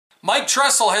Mike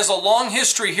Tressel has a long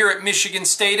history here at Michigan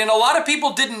State, and a lot of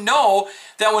people didn't know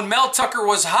that when Mel Tucker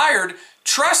was hired,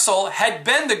 Tressel had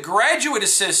been the graduate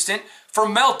assistant for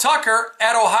Mel Tucker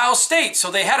at Ohio State.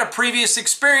 So they had a previous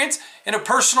experience and a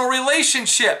personal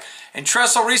relationship. And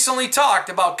Tressel recently talked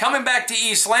about coming back to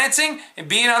East Lansing and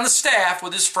being on the staff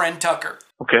with his friend Tucker.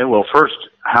 Okay, well, first,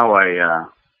 how I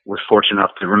was fortunate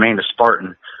enough to remain a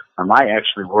Spartan. I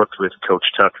actually worked with Coach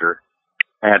Tucker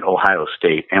at Ohio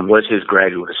State and was his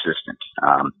graduate assistant.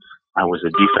 I was a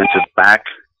defensive back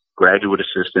graduate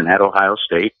assistant at Ohio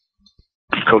State.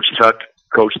 Coach Tuck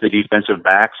coached the defensive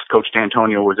backs. Coach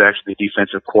D'Antonio was actually the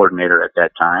defensive coordinator at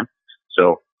that time.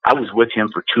 So I was with him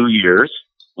for 2 years,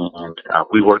 and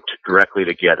we worked directly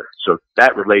together. So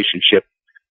that relationship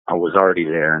was already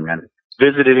there. And then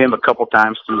visited him a couple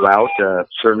times throughout.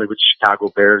 Certainly with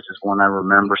Chicago Bears is one I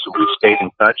remember, so we stayed in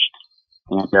touch.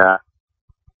 And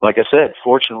like I said,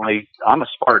 fortunately, I'm a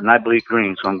Spartan. I bleed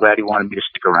green, so I'm glad he wanted me to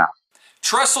stick around.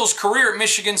 Tressel's career at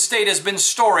Michigan State has been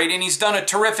storied, and he's done a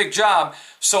terrific job.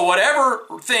 So whatever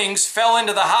things fell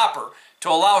into the hopper to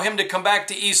allow him to come back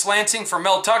to East Lansing for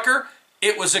Mel Tucker,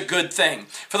 it was a good thing.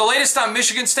 For the latest on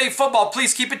Michigan State football,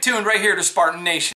 please keep it tuned right here to Spartan Nation.